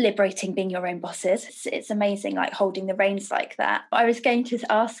how liberating being your own boss is. It's amazing, like holding the reins like that. I was going to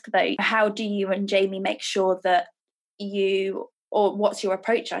ask though, how do you and Jamie make sure that or what's your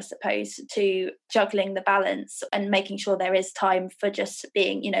approach, I suppose, to juggling the balance and making sure there is time for just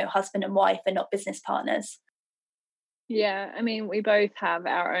being, husband and wife and not business partners? Yeah, I mean, we both have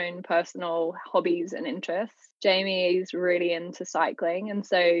our own personal hobbies and interests. Jamie is really into cycling, and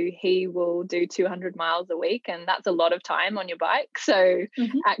so he will do 200 miles a week, and that's a lot of time on your bike. So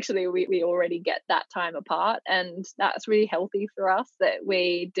actually, we already get that time apart, and that's really healthy for us that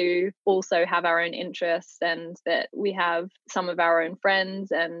we do also have our own interests and that we have some of our own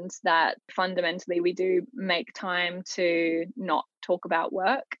friends, and that fundamentally we do make time to not talk about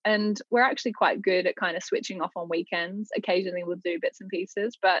work. And we're actually quite good at kind of switching off on weekends. Occasionally we'll do bits and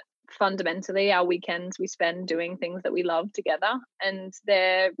pieces, but fundamentally our weekends we spend doing things that we love together, and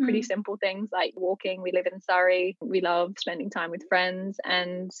they're pretty simple things like walking. We live in Surrey, we love spending time with friends,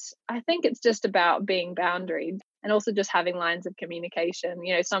 and I think it's just about being boundaried and also just having lines of communication.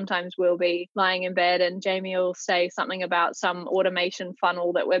 Sometimes we'll be lying in bed and Jamie will say something about some automation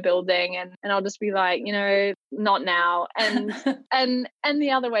funnel that we're building, and I'll just be like, not now. And and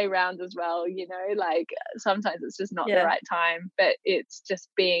the other way around as well, like sometimes it's just not the right time, but it's just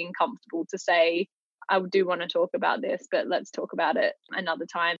being comfortable to say, I do want to talk about this, but let's talk about it another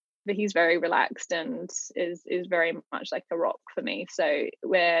time. But he's very relaxed and is very much like a rock for me. So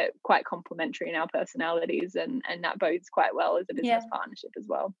we're quite complementary in our personalities, and that bodes quite well as a business partnership as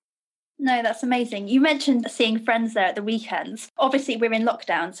well. No, that's amazing. You mentioned seeing friends there at the weekends. Obviously, we're in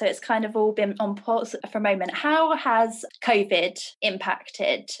lockdown, so it's kind of all been on pause for a moment. How has COVID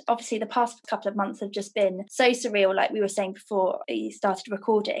impacted? Obviously, the past couple of months have just been so surreal, like we were saying before you started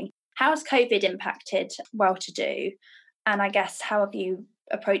recording. How has COVID impacted Well2Do? And I guess, how have you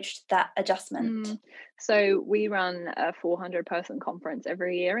approached that adjustment? So we run a 400-person conference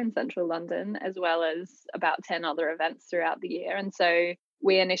every year in central London, as well as about 10 other events throughout the year. And so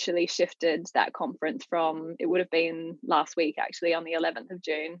we initially shifted that conference from, it would have been last week actually, on the 11th of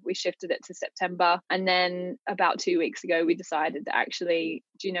June, we shifted it to September. And then about 2 weeks ago, we decided to actually,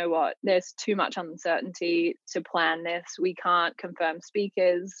 do you know what, there's too much uncertainty to plan this. We can't confirm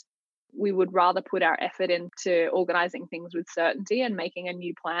speakers. We would rather put our effort into organizing things with certainty and making a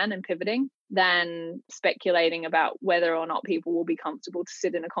new plan and pivoting than speculating about whether or not people will be comfortable to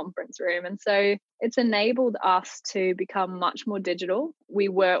sit in a conference room. And so it's enabled us to become much more digital. We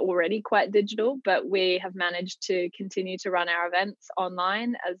were already quite digital, but we have managed to continue to run our events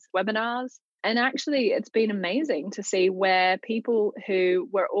online as webinars. And actually, it's been amazing to see where people who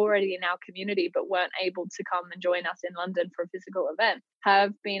were already in our community but weren't able to come and join us in London for a physical event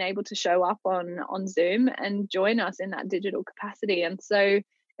have been able to show up on Zoom and join us in that digital capacity. And so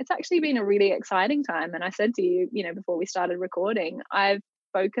it's actually been a really exciting time. And I said to you, before we started recording, I've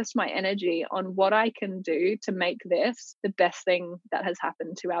focused my energy on what I can do to make this the best thing that has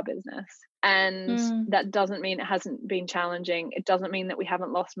happened to our business. And that doesn't mean it hasn't been challenging. It doesn't mean that we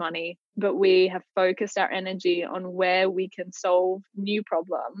haven't lost money, but we have focused our energy on where we can solve new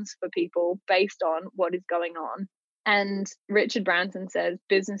problems for people based on what is going on. And Richard Branson says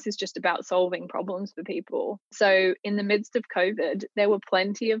business is just about solving problems for people. So in the midst of COVID, there were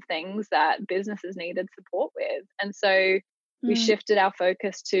plenty of things that businesses needed support with. And so we shifted our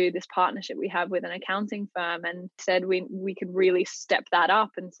focus to this partnership we have with an accounting firm and said we could really step that up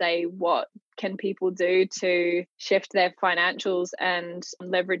and say, what can people do to shift their financials and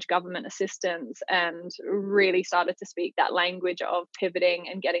leverage government assistance, and really started to speak that language of pivoting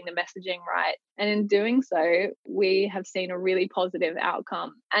and getting the messaging right. And in doing so, we have seen a really positive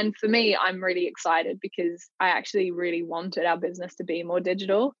outcome. And for me, I'm really excited because I actually really wanted our business to be more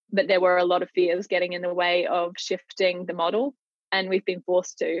digital, but there were a lot of fears getting in the way of shifting the model. And we've been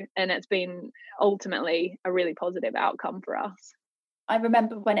forced to, and it's been ultimately a really positive outcome for us. I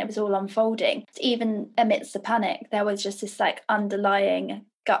remember when it was all unfolding, even amidst the panic, there was just this like underlying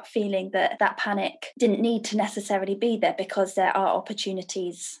gut feeling that that panic didn't need to necessarily be there, because there are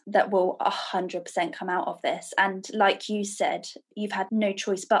opportunities that will 100% come out of this. And like you said, you've had no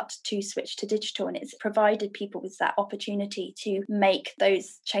choice but to switch to digital, and it's provided people with that opportunity to make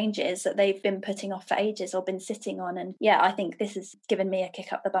those changes that they've been putting off for ages or been sitting on. And yeah, I think this has given me a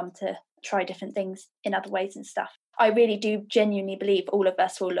kick up the bum to try different things in other ways and stuff. I really do genuinely believe all of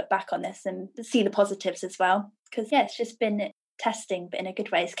us will look back on this and see the positives as well, because yeah, it's just been testing, but in a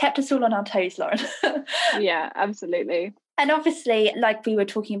good way. It's kept us all on our toes, Lauren. Yeah, absolutely. And obviously, like we were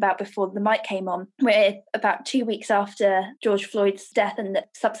talking about before the mic came on, we're about 2 weeks after George Floyd's death, and the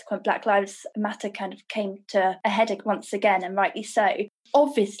subsequent Black Lives Matter kind of came to a head once again, and rightly so.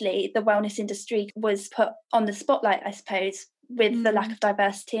 Obviously, the wellness industry was put on the spotlight, I suppose, with the lack of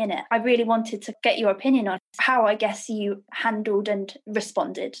diversity in it. I really wanted to get your opinion on how, I guess, you handled and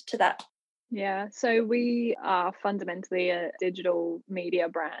responded to that. Yeah, so we are fundamentally a digital media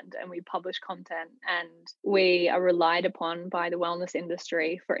brand, and we publish content, and we are relied upon by the wellness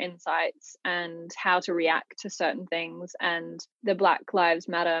industry for insights and how to react to certain things. And the Black Lives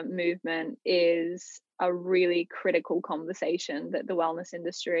Matter movement is a really critical conversation that the wellness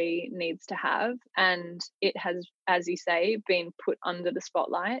industry needs to have. And it has, as you say, been put under the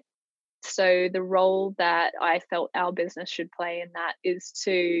spotlight. So the role that I felt our business should play in that is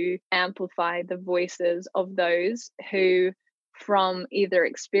to amplify the voices of those who, from either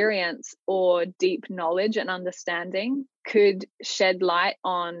experience or deep knowledge and understanding, could shed light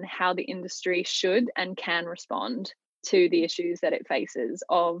on how the industry should and can respond to the issues that it faces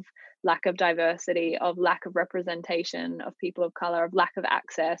of lack of diversity, of lack of representation of people of color, of lack of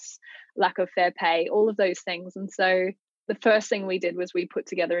access, lack of fair pay, all of those things. And so the first thing we did was we put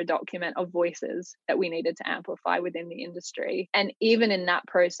together a document of voices that we needed to amplify within the industry. And even in that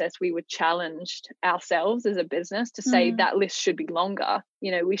process, we were challenged ourselves as a business to say that list should be longer.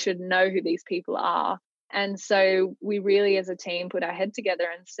 You know, we should know who these people are. And so we really, as a team, put our head together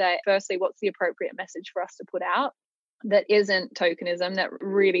and say, firstly, what's the appropriate message for us to put out that isn't tokenism, that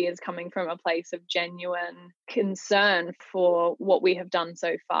really is coming from a place of genuine concern for what we have done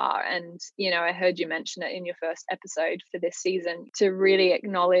so far. And, you know, I heard you mention it in your first episode for this season, to really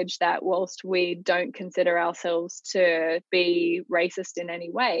acknowledge that whilst we don't consider ourselves to be racist in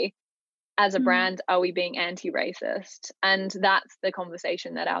any way, as a brand, are we being anti-racist? And that's the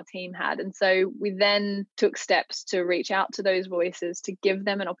conversation that our team had. And so we then took steps to reach out to those voices, to give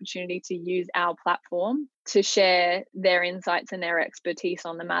them an opportunity to use our platform to share their insights and their expertise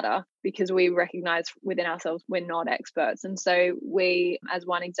on the matter, because we recognize within ourselves we're not experts. And so we, as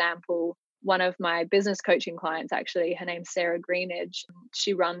one example, one of my business coaching clients, actually, her name's Sarah Greenidge,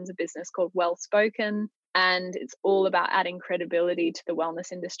 she runs a business called Well Spoken. And it's all about adding credibility to the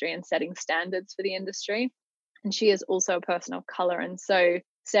wellness industry and setting standards for the industry. And she is also a person of color. And so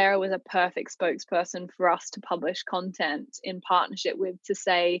Sarah was a perfect spokesperson for us to publish content in partnership with, to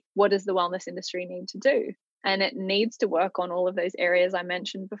say, what does the wellness industry need to do? And it needs to work on all of those areas I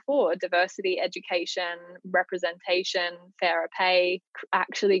mentioned before: diversity, education, representation, fairer pay,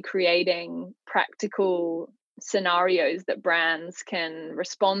 actually creating practical scenarios that brands can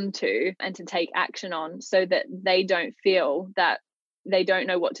respond to and to take action on, so that they don't feel that they don't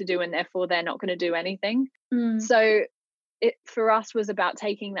know what to do and therefore they're not going to do anything. So it, for us, was about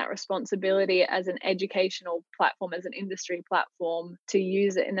taking that responsibility as an educational platform, as an industry platform, to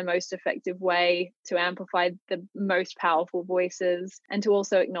use it in the most effective way to amplify the most powerful voices, and to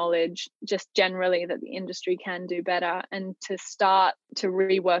also acknowledge just generally that the industry can do better, and to start to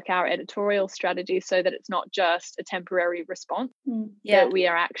rework our editorial strategy so that it's not just a temporary response, that we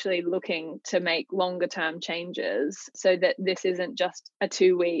are actually looking to make longer term changes, so that this isn't just a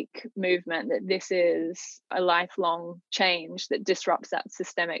 2-week movement, that this is a lifelong change that disrupts that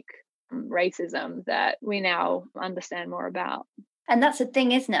systemic racism that we now understand more about. And that's the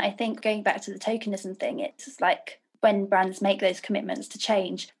thing, isn't it? I think, going back to the tokenism thing, it's like when brands make those commitments to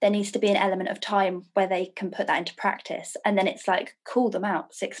change, there needs to be an element of time where they can put that into practice. And then it's like, call them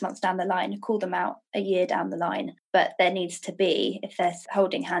out 6 months down the line, call them out a year down the line. But there needs to be, if they're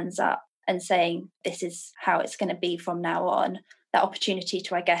holding hands up and saying this is how it's going to be from now on, that opportunity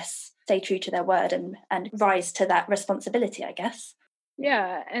to, I guess, stay true to their word and rise to that responsibility, I guess.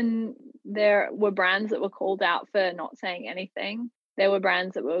 Yeah, and there were brands that were called out for not saying anything. There were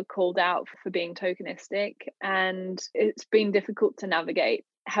brands that were called out for being tokenistic, and it's been difficult to navigate.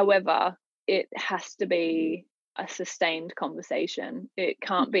 However, it has to be a sustained conversation. It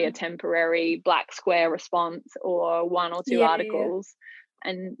can't be a temporary black square response or 1 or 2 articles.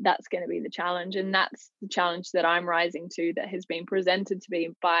 And that's going to be the challenge. And that's the challenge that I'm rising to, that has been presented to me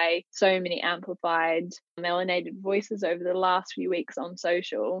by so many amplified, melanated voices over the last few weeks on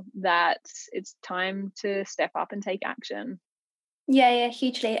social, that it's time to step up and take action. Yeah,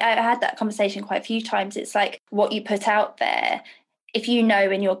 hugely. I had that conversation quite a few times. It's like what you put out there, if you know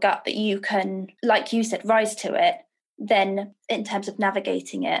in your gut that you can, like you said, rise to it, then in terms of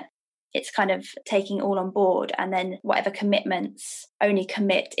navigating it, it's kind of taking it all on board, and then whatever commitments, only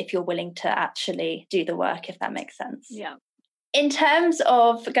commit if you're willing to actually do the work, if that makes sense. Yeah. In terms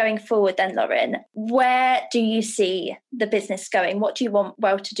of going forward then, Lauren, where do you see the business going? What do you want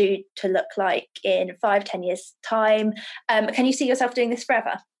Well To Do to look like in 5-10 years' time? Can you see yourself doing this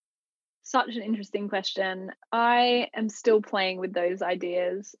forever? Such an interesting question. I am still playing with those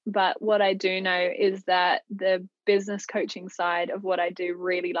ideas, but what I do know is that the business coaching side of what I do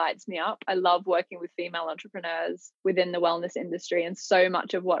really lights me up. I love working with female entrepreneurs within the wellness industry, and so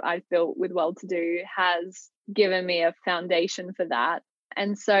much of what I've built with Well To Do has given me a foundation for that.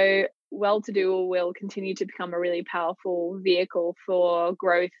 And so Well To Do will continue to become a really powerful vehicle for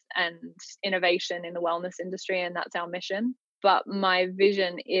growth and innovation in the wellness industry, and that's our mission. But my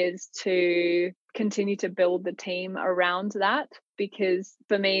vision is to continue to build the team around that, because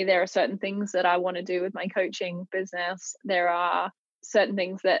for me, there are certain things that I want to do with my coaching business. There are certain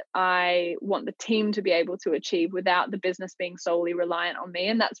things that I want the team to be able to achieve without the business being solely reliant on me.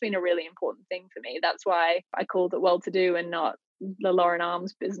 And that's been a really important thing for me. That's why I called it Well To Do and not the Lauren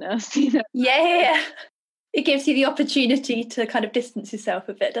Arms business. Yeah. It gives you the opportunity to kind of distance yourself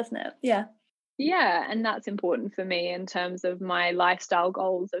a bit, doesn't it? Yeah, and that's important for me in terms of my lifestyle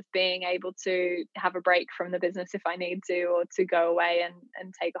goals of being able to have a break from the business if I need to, or to go away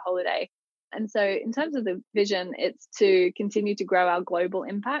and take a holiday. And so in terms of the vision, it's to continue to grow our global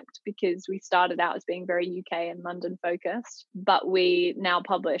impact, because we started out as being very UK and London focused, but we now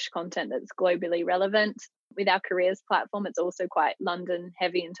publish content that's globally relevant. With our careers platform, it's also quite London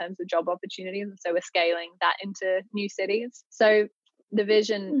heavy in terms of job opportunities. And so we're scaling that into new cities. So the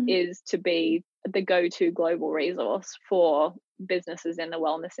vision is to be the go-to global resource for businesses in the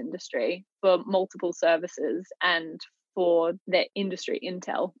wellness industry, for multiple services and for the industry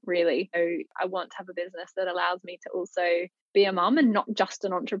intel, really. So I want to have a business that allows me to also be a mum and not just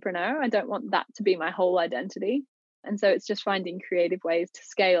an entrepreneur. I don't want that to be my whole identity. And so it's just finding creative ways to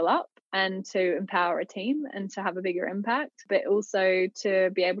scale up and to empower a team and to have a bigger impact, but also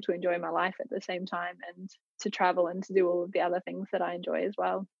to be able to enjoy my life at the same time, and to travel and to do all of the other things that I enjoy as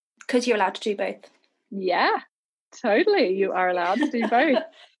well. Because you're allowed to do both. Yeah, totally. You are allowed to do both.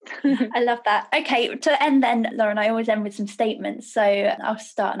 I love that. Okay, to end then, Lauren, I always end with some statements. So I'll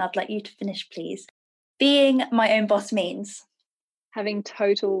start and I'd like you to finish, please. Being my own boss means having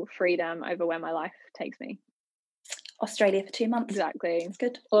total freedom over where my life takes me. Australia for 2 months. Exactly. It's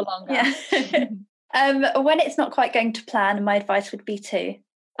good. Or longer. Yeah. When it's not quite going to plan, my advice would be to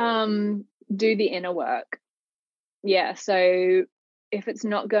do the inner work. Yeah. So if it's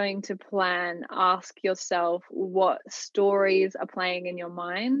not going to plan, ask yourself what stories are playing in your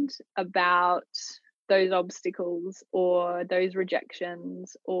mind about those obstacles or those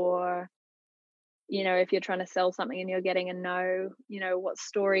rejections, or, you know, if you're trying to sell something and you're getting a no, you know, what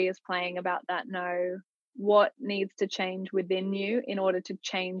story is playing about that no? What needs to change within you in order to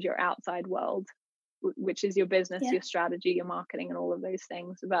change your outside world, which is your business, your strategy, your marketing, and all of those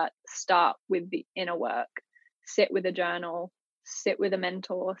things. But start with the inner work. Sit with a journal, sit with a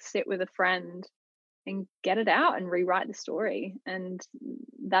mentor, sit with a friend, and get it out and rewrite the story. And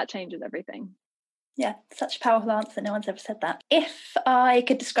that changes everything. Yeah, such a powerful answer. No one's ever said that. If I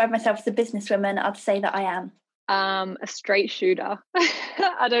could describe myself as a businesswoman, I'd say that I am a straight shooter.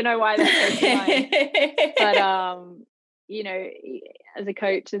 I don't know why that came to mind, but you know, as a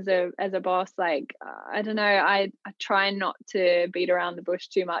coach, as a boss, like I don't know, I try not to beat around the bush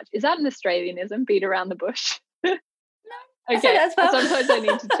too much. Is that an Australianism? Beat around the bush? No, okay. as well. Sometimes I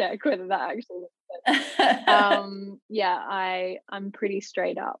need to check whether that actually. Yeah, I'm pretty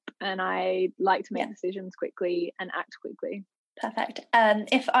straight up, and I like to make decisions quickly and act quickly. Perfect.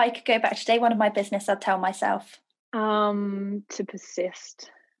 If I could go back to day one of my business, I'd tell myself to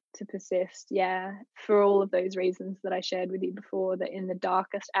persist. Yeah, for all of those reasons that I shared with you before, that in the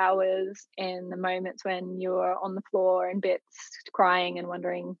darkest hours, in the moments when you're on the floor in bits, crying and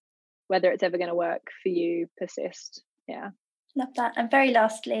wondering whether it's ever going to work for you, persist. Yeah, love that. And very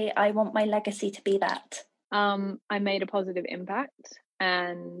lastly, I want my legacy to be that I made a positive impact,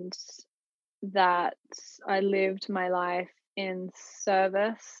 and that I lived my life in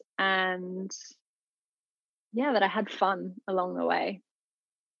service, and yeah, that I had fun along the way.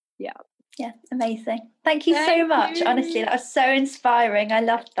 Yeah. Yeah, amazing. Thank you so much. Honestly, that was so inspiring. I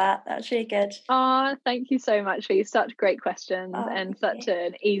loved that. That was really good. Oh, thank you so much for such great questions and such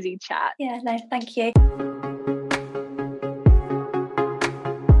an easy chat. Yeah, no, thank you.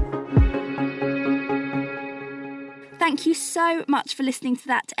 Thank you so much for listening to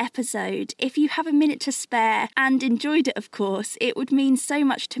that episode. If you have a minute to spare and enjoyed it, of course, it would mean so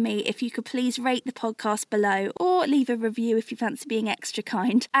much to me if you could please rate the podcast below or leave a review if you fancy being extra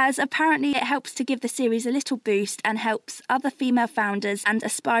kind, as apparently it helps to give the series a little boost and helps other female founders and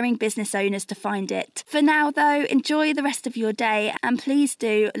aspiring business owners to find it. For now, though, enjoy the rest of your day and please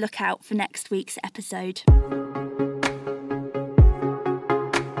do look out for next week's episode.